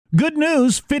Good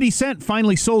news, 50 Cent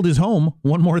finally sold his home.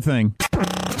 One more thing.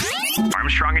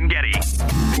 Armstrong and Getty.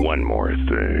 One more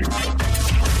thing.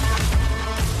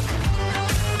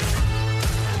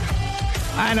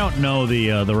 I don't know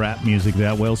the rap music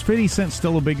that well. Is 50 Cent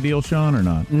still a big deal, Sean, or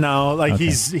not? No, like Okay.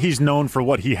 he's known for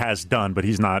what he has done, but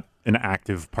he's not an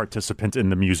active participant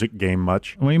in the music game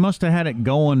much. Well, he must have had it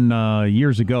going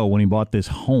years ago when he bought this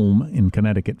home in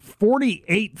Connecticut.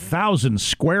 48,000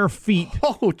 square feet.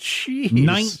 Oh, jeez.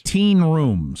 19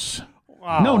 rooms.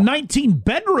 Wow. No, 19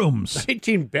 bedrooms.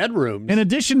 18 bedrooms. In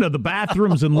addition to the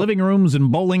bathrooms and living rooms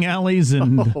and bowling alleys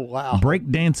and wow.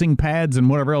 breakdancing pads and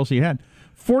whatever else he had.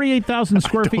 48,000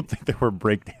 square I don't feet. think there were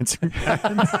breakdancing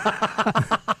pads.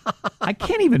 I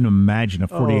can't even imagine a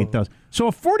 48,000. So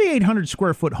a 4,800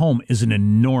 square foot home is an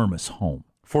enormous home.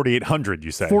 4,800, you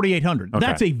say? 4,800. Okay.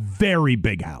 That's a very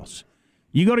big house.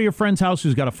 You go to your friend's house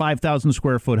who's got a 5,000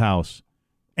 square foot house,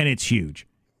 and it's huge.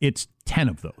 It's 10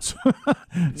 of those.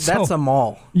 That's a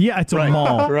mall. Yeah, it's a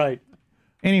mall. Right.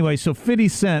 Anyway, so 50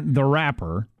 Cent, the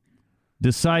rapper,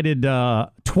 decided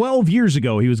 12 years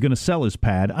ago he was going to sell his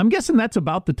pad. I'm guessing that's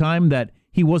about the time that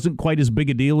he wasn't quite as big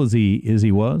a deal as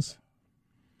he was.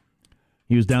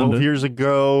 He was down 12 years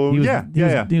ago. He was,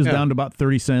 yeah. He was down to about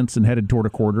 30 cents and headed toward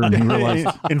a quarter, and he realized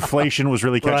Inflation was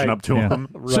really catching up to him.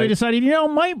 So he decided,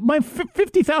 my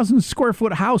 50,000 square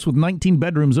foot house with 19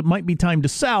 bedrooms, it might be time to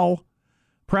sell.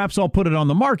 Perhaps I'll put it on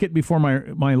the market before my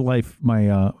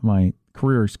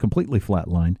career is completely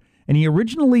flatlined. And he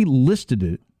originally listed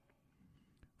it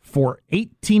for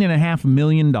 $18.5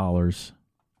 million.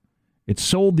 It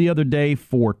sold the other day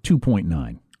for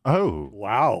 $2.9. Oh.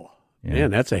 Wow. Yeah.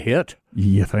 Man, that's a hit.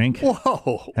 You think?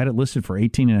 Whoa. Had it listed for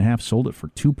 $18.5, sold it for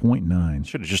 $2.9.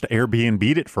 Should have just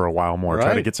Airbnb'd it for a while more, try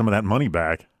to Right. get some of that money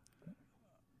back.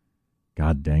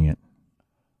 God dang it.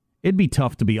 It'd be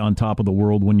tough to be on top of the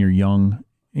world when you're young.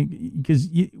 Because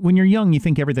when you're young, you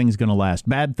think everything's going to last.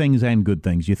 Bad things and good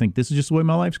things. You think this is just the way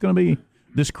my life's going to be.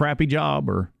 This crappy job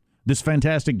or this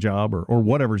fantastic job or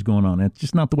whatever's going on. It's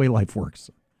just not the way life works.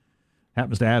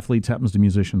 Happens to athletes, happens to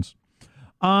musicians.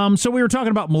 So we were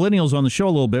talking about millennials on the show a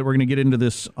little bit. We're going to get into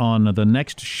this on the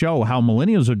next show, how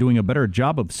millennials are doing a better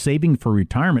job of saving for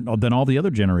retirement than all the other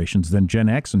generations, than Gen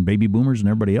X and baby boomers and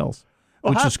everybody else,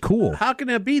 which is cool. How can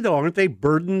that be, though? Aren't they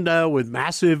burdened with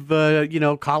massive,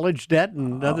 college debt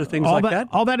and other things all like that?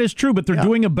 All that is true, but they're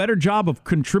doing a better job of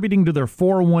contributing to their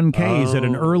 401ks at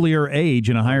an earlier age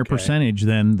and a higher percentage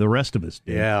than the rest of us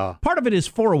did. Yeah. Part of it is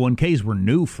 401ks were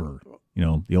new for,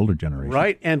 the older generation.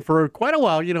 Right. And for quite a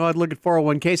while, I'd look at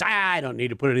 401ks. I don't need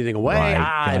to put anything away. Right.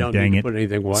 I God don't dang need it. to put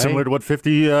anything away. Similar to what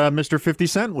Mr. 50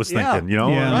 Cent was Yeah. thinking,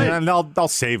 Yeah. Right. and I'll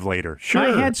save later. Sure.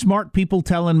 I had smart people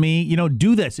telling me,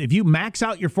 do this. If you max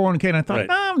out your 401k, and I thought, Right.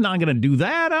 no, I'm not going to do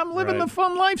that. I'm living the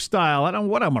fun lifestyle.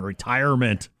 I'm a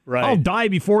retirement. Right. I'll die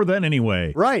before then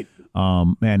anyway. Right.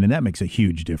 Man, and that makes a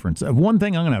huge difference. One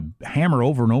thing I'm going to hammer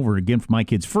over and over again for my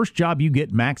kids, first job you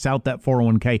get, max out that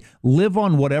 401k, live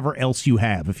on whatever else you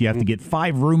have. If you have to get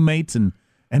 5 roommates and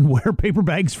wear paper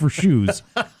bags for shoes,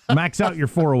 max out your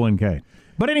 401k.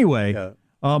 But anyway,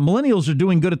 millennials are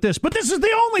doing good at this. But this is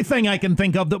the only thing I can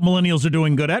think of that millennials are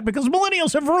doing good at, because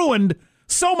millennials have ruined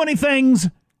so many things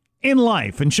in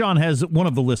life. And Sean has one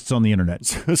of the lists on the internet.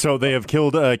 So they have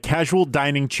killed casual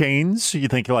dining chains. You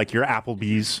think like your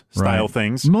Applebee's style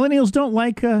things. Millennials don't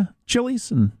like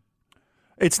Chili's and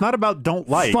It's not about don't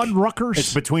like. Fuddruckers.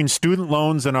 It's between student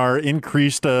loans and our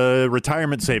increased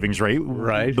retirement savings rate.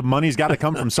 Right. The money's got to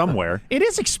come from somewhere. It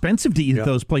is expensive to eat at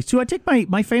those places, too. I take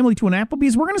my family to an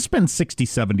Applebee's. We're going to spend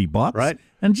 $60-$70. Right.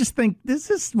 And just think, is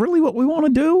this really what we want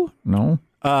to do? No.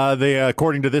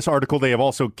 According to this article, they have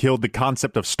also killed the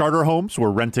concept of starter homes.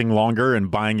 We're renting longer and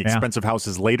buying expensive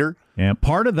houses later. And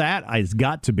part of that has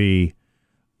got to be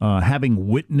having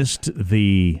witnessed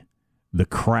the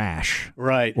crash.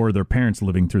 Right. Or their parents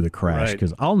living through the crash. Right.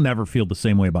 Because I'll never feel the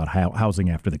same way about housing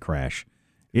after the crash.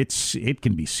 It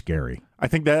can be scary. I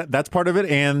think that's part of it.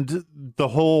 And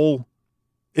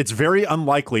it's very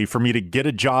unlikely for me to get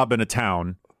a job in a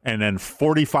town and then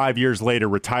 45 years later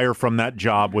retire from that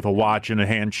job with a watch and a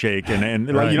handshake and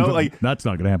Right. That's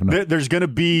not going to happen. There's going to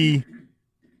be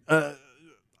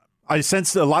I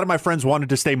sense a lot of my friends wanted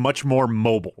to stay much more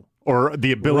mobile, or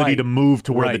the ability to move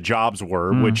to where the jobs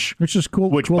were, which is cool.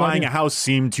 Which cool buying idea. a house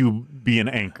seemed to be an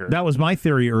anchor. That was my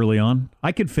theory early on.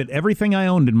 I could fit everything I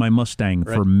owned in my Mustang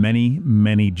for many,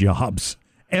 many jobs.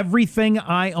 Everything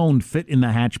I owned fit in the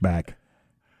hatchback.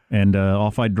 And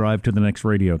off I'd drive to the next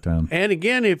radio town. And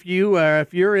again, if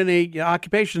you're in a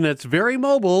occupation that's very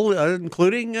mobile,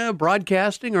 including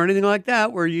broadcasting or anything like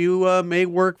that, where you may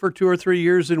work for 2 or 3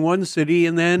 years in one city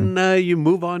and then you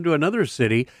move on to another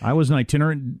city. I was an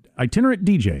itinerant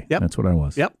DJ. Yep. That's what I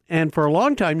was. Yep. And for a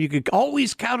long time, you could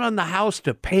always count on the house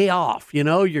to pay off. You're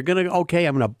going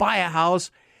to buy a house.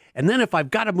 And then if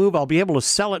I've got to move, I'll be able to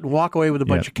sell it and walk away with a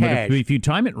bunch of cash. But if you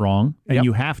time it wrong and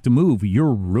you have to move,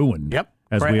 you're ruined. Yep.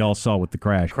 As we all saw with the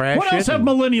crash. What else have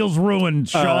millennials ruined,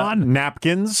 Sean?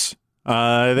 Napkins.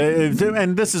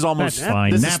 And this is almost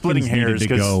fine. This Napkins is splitting hairs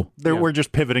because we're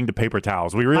just pivoting to paper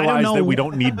towels. We realize that we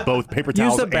don't need both paper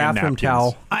towels Use the bathroom and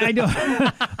towel. I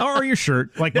don't. Or your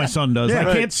shirt, like my son does. Yeah,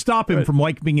 I can't stop him from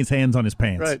wiping his hands on his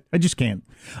pants. Right. I just can't.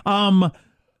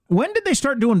 When did they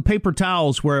start doing paper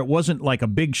towels where it wasn't like a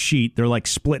big sheet? They're like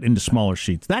split into smaller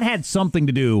sheets. That had something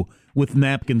to do with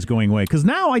napkins going away. Because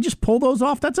now I just pull those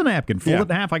off. That's a napkin. Fold it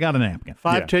in half. I got a napkin.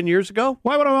 10 years ago?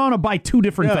 Why would I want to buy two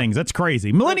different things? That's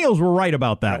crazy. Millennials were right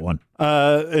about that one.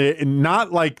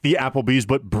 Not like the Applebee's,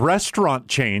 but restaurant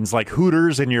chains like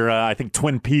Hooters and your, I think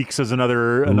Twin Peaks is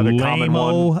another common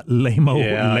one.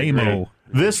 Lame-o.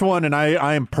 This one, and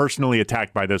I am personally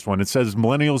attacked by this one. It says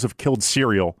millennials have killed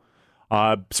cereal.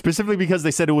 Specifically because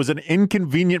they said it was an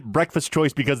inconvenient breakfast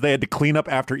choice because they had to clean up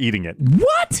after eating it.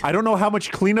 What? I don't know how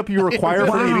much cleanup you require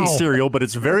for eating cereal, but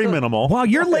it's very minimal. Wow,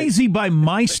 you're lazy by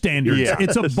my standards. Yeah.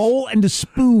 It's a bowl and a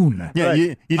spoon. Yeah,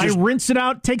 you just, I rinse it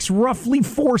out. Takes roughly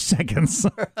 4 seconds.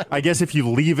 I guess if you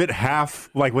leave it half,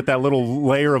 like with that little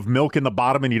layer of milk in the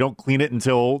bottom, and you don't clean it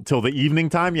until the evening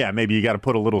time, maybe you got to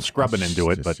put a little scrubbing into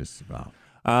it. But just about.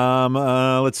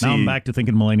 Let's see. Now I'm back to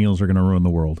thinking millennials are going to ruin the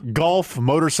world. Golf,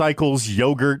 motorcycles,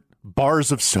 yogurt,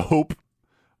 bars of soap.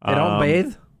 They don't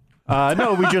bathe?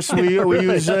 No, we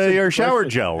use our shower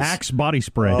gels. Axe body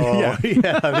spray.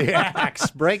 The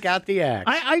Axe. Break out the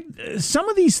Axe. Some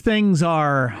of these things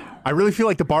are. I really feel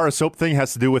like the bar of soap thing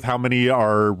has to do with how many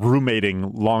are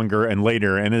roommating longer and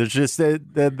later, and it's just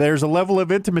that there's a level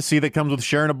of intimacy that comes with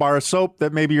sharing a bar of soap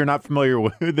that maybe you're not familiar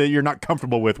with, that you're not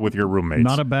comfortable with your roommates.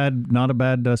 Not a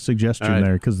bad suggestion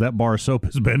there, because that bar of soap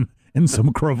has been in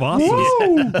some crevasses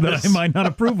that I might not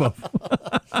approve of.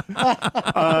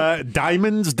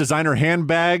 Diamonds, designer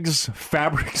handbags,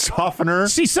 fabric softener.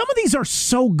 See, some of these are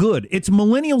so good. It's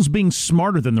millennials being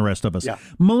smarter than the rest of us. Yeah.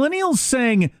 Millennials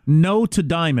saying no to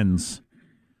diamonds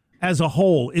as a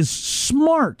whole is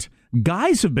smart.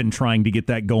 Guys have been trying to get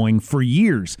that going for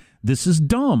years. This is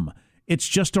dumb. It's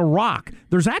just a rock.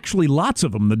 There's actually lots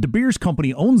of them. The De Beers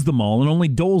Company owns them all and only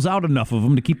doles out enough of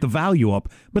them to keep the value up.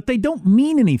 But they don't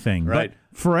mean anything. Right.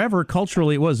 But forever,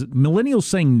 culturally, it was. Millennials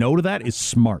saying no to that is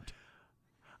smart.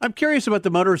 I'm curious about the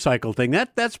motorcycle thing.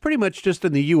 That's pretty much just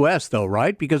in the U.S., though,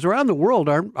 right? Because around the world,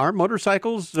 aren't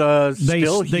motorcycles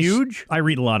still huge? I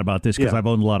read a lot about this because I've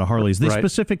owned a lot of Harleys. They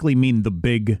specifically mean the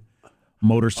big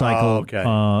motorcycle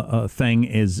thing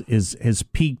has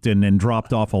peaked and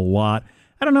dropped off a lot.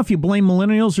 I don't know if you blame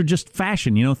millennials or just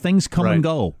fashion. You know, things come and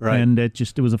go, and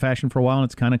it was a fashion for a while,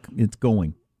 and it's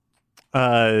going.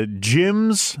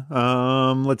 Gyms.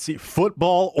 Let's see.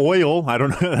 Football, oil. I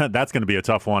don't know. That's going to be a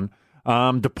tough one.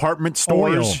 Department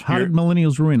stores. Oil. How did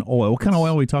millennials ruin oil? What kind of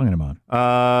oil are we talking about?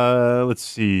 Let's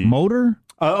see. Motor?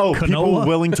 People Canola?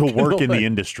 willing to work in the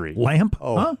industry. Lamp?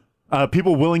 Huh?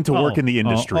 People willing to work in the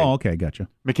industry. Okay, gotcha.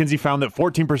 McKinsey found that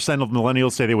 14% of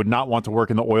millennials say they would not want to work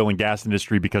in the oil and gas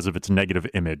industry because of its negative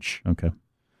image. Okay.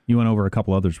 You went over a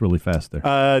couple others really fast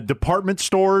there. Department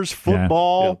stores,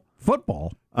 football. Yeah.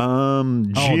 Football?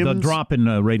 Gyms. The drop in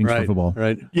ratings for football.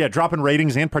 Right. Yeah, drop in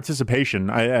ratings and participation.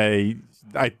 I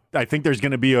think there's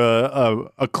going to be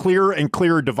a clearer and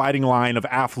clearer dividing line of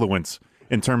affluence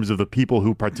in terms of the people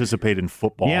who participate in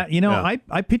football. Yeah,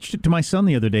 I pitched it to my son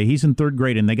the other day. He's in 3rd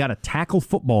grade, and they got a tackle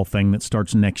football thing that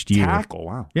starts next year. Tackle,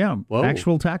 wow. Yeah,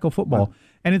 actual tackle football. Wow.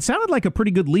 And it sounded like a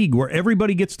pretty good league where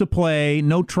everybody gets to play,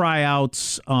 no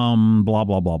tryouts, blah,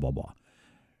 blah, blah, blah, blah.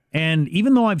 And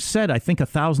even though I've said, I think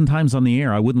 1,000 times on the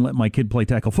air, I wouldn't let my kid play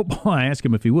tackle football, I asked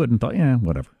him if he would and thought,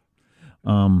 whatever.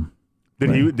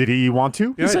 Did he want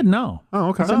to? He said no. Oh,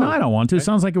 okay. He said, no, I don't want to. It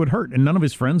sounds like it would hurt. And none of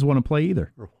his friends want to play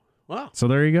either. Wow. So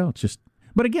there you go. It's just,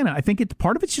 but again, I think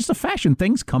part of it's just a fashion.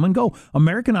 Things come and go.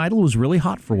 American Idol was really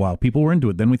hot for a while. People were into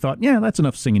it. Then we thought, that's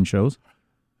enough singing shows.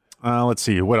 Let's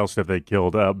see. What else have they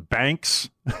killed? Banks,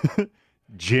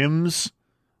 gyms.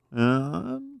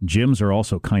 Gyms are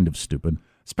also kind of stupid.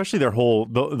 Especially their whole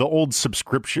the old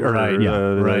subscription,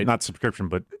 not subscription,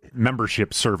 but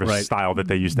membership service style that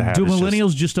they used to have. Do It's just-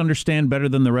 millennials just understand better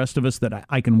than the rest of us that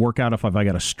I can work out if I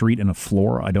got a street and a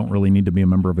floor? I don't really need to be a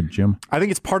member of a gym. I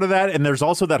think it's part of that, and there's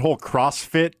also that whole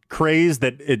CrossFit craze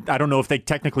that I don't know if they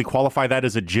technically qualify that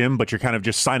as a gym, but you're kind of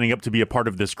just signing up to be a part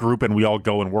of this group, and we all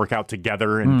go and work out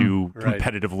together and do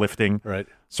competitive lifting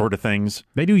sort of things.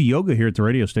 They do yoga here at the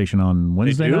radio station on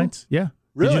Wednesday do? nights. Yeah.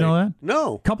 Really? Did you know that?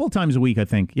 No. A couple of times a week, I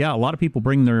think. Yeah, a lot of people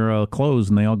bring their clothes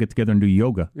and they all get together and do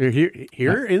yoga.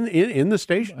 Here in the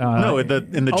station? No, in the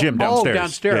gym downstairs. Oh,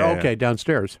 downstairs. Yeah, Okay,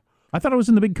 downstairs. I thought it was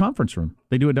in the big conference room.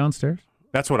 They do it downstairs.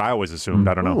 That's what I always assumed.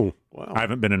 I don't know. Oh, wow. I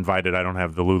haven't been invited. I don't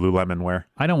have the Lululemon wear.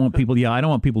 I don't want people. Yeah, I don't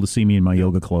want people to see me in my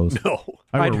yoga clothes. No.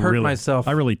 I'd wear hurt myself.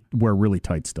 I really wear really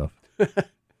tight stuff.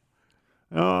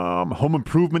 Home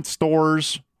improvement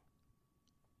stores.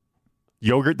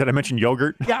 Yogurt. Did I mention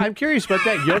yogurt? Yeah, I'm curious about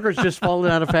that. Yogurt's just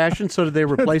fallen out of fashion, so did they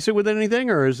replace it with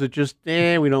anything, or is it just, we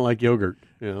don't like yogurt?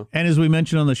 You know? And as we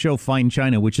mentioned on the show, Fine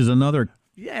China, which is another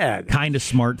kind of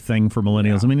smart thing for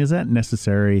millennials. I mean, is that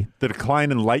necessary? The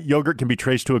decline in light yogurt can be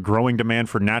traced to a growing demand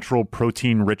for natural,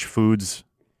 protein-rich foods.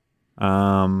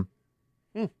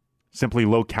 Simply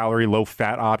low-calorie,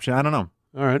 low-fat option. I don't know.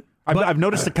 All right. I've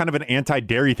noticed a kind of an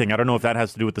anti-dairy thing. I don't know if that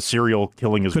has to do with the cereal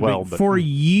killing as Could well. be. But For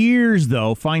years,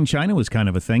 though, Fine China was kind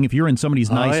of a thing. If you're in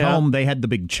somebody's nice yeah. home, they had the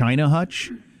big China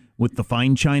hutch with the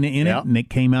Fine China in Yeah. it, and it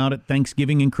came out at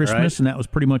Thanksgiving and Christmas, Right. and that was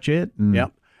pretty much it. And,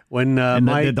 Yep. When and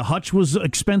the hutch was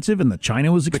expensive, and the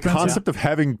China was the expensive. concept of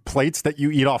having plates that you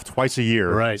eat off twice a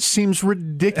year Right. seems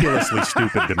ridiculously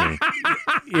stupid to me.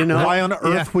 Why on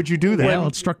earth would you do that? Well,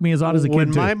 it struck me as odd as a kid,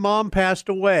 when too. my mom passed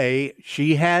away,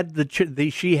 she had the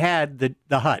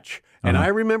hutch, and I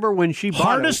remember when she bought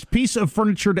Hardest piece of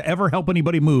furniture to ever help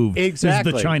anybody move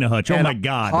Exactly. is the China hutch. Oh, And my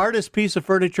God. hardest piece of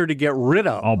furniture to get rid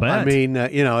of. I'll bet. I mean,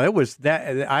 it was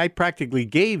that I practically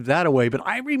gave that away. But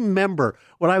I remember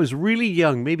when I was really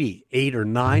young, maybe 8 or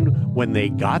 9, when they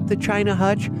got the China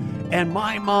hutch, and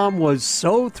my mom was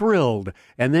so thrilled.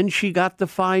 And then she got the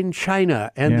fine china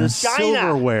and Yeah. the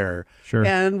silverware. Sure.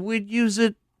 And we'd use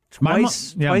it My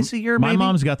twice mo- yeah, a year, My maybe?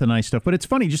 mom's got the nice stuff, but it's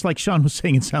funny. Just like Sean was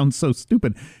saying, it sounds so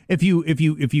stupid. If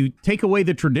you take away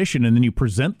the tradition and then you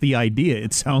present the idea,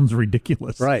 it sounds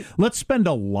ridiculous. Right. Let's spend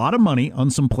a lot of money on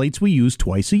some plates we use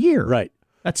twice a year. Right.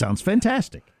 That sounds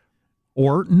fantastic.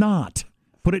 Or not.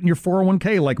 Put it in your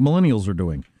 401k like millennials are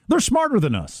doing. They're smarter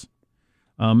than us.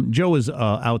 Joe is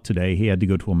out today. He had to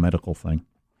go to a medical thing.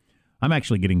 I'm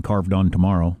actually getting carved on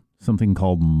tomorrow. Something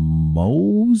called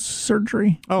Mohs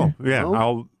surgery. Oh, yeah.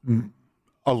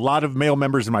 A lot of male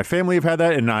members in my family have had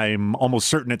that, and I'm almost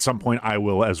certain at some point I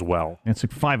will as well. It's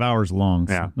like 5 hours long.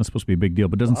 So Yeah. that's supposed to be a big deal,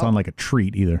 but it doesn't sound like a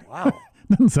treat either. Wow.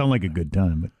 Doesn't sound like a good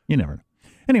time, but you never know.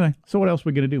 Anyway, so what else are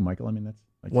we going to do, Michael? I mean,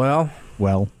 that's Well,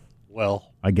 well,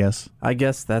 Well, I guess I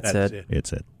guess that's it.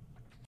 it's it.